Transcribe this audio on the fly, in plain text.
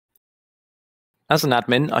As an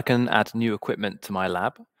admin, I can add new equipment to my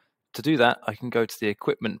lab. To do that, I can go to the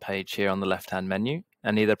equipment page here on the left-hand menu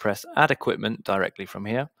and either press Add Equipment directly from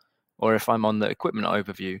here, or if I'm on the equipment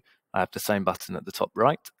overview, I have the same button at the top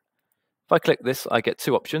right. If I click this, I get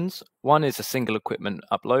two options. One is a single equipment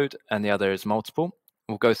upload and the other is multiple.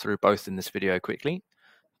 We'll go through both in this video quickly.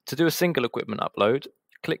 To do a single equipment upload,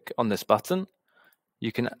 click on this button.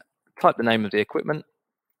 You can type the name of the equipment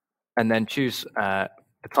and then choose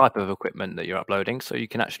the type of equipment that you're uploading. So you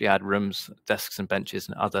can actually add rooms, desks and benches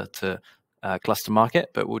and other to Clustermarket,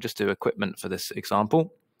 but we'll just do equipment for this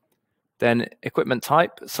example. Then equipment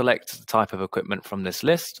type, select the type of equipment from this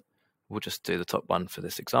list. We'll just do the top one for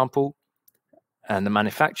this example. And the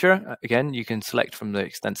manufacturer, again, you can select from the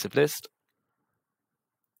extensive list.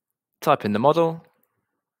 Type in the model.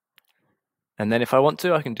 And then if I want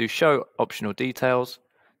to, I can do show optional details.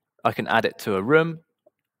 I can add it to a room.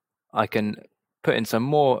 I can put in some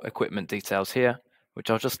more equipment details here, which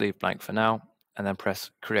I'll just leave blank for now, and then press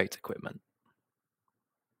Create Equipment.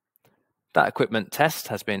 That equipment test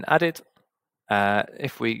has been added.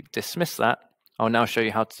 If we dismiss that, I'll now show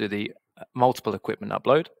you how to do the multiple equipment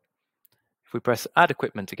upload. If we press Add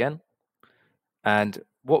Equipment again, and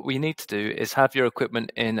what we need to do is have your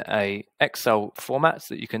equipment in a Excel format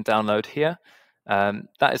that you can download here.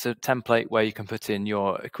 That is a template where you can put in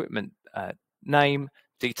your equipment name,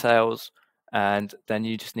 details, and then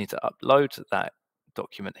you just need to upload that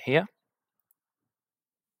document here.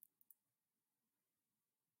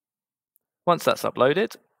 Once that's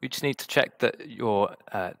uploaded, we just need to check that your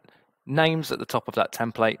names at the top of that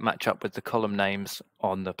template match up with the column names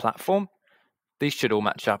on the platform. These should all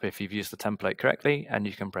match up if you've used the template correctly, and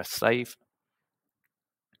you can press Save.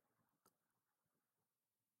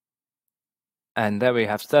 And there we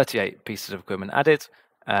have 38 pieces of equipment added,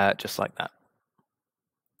 just like that.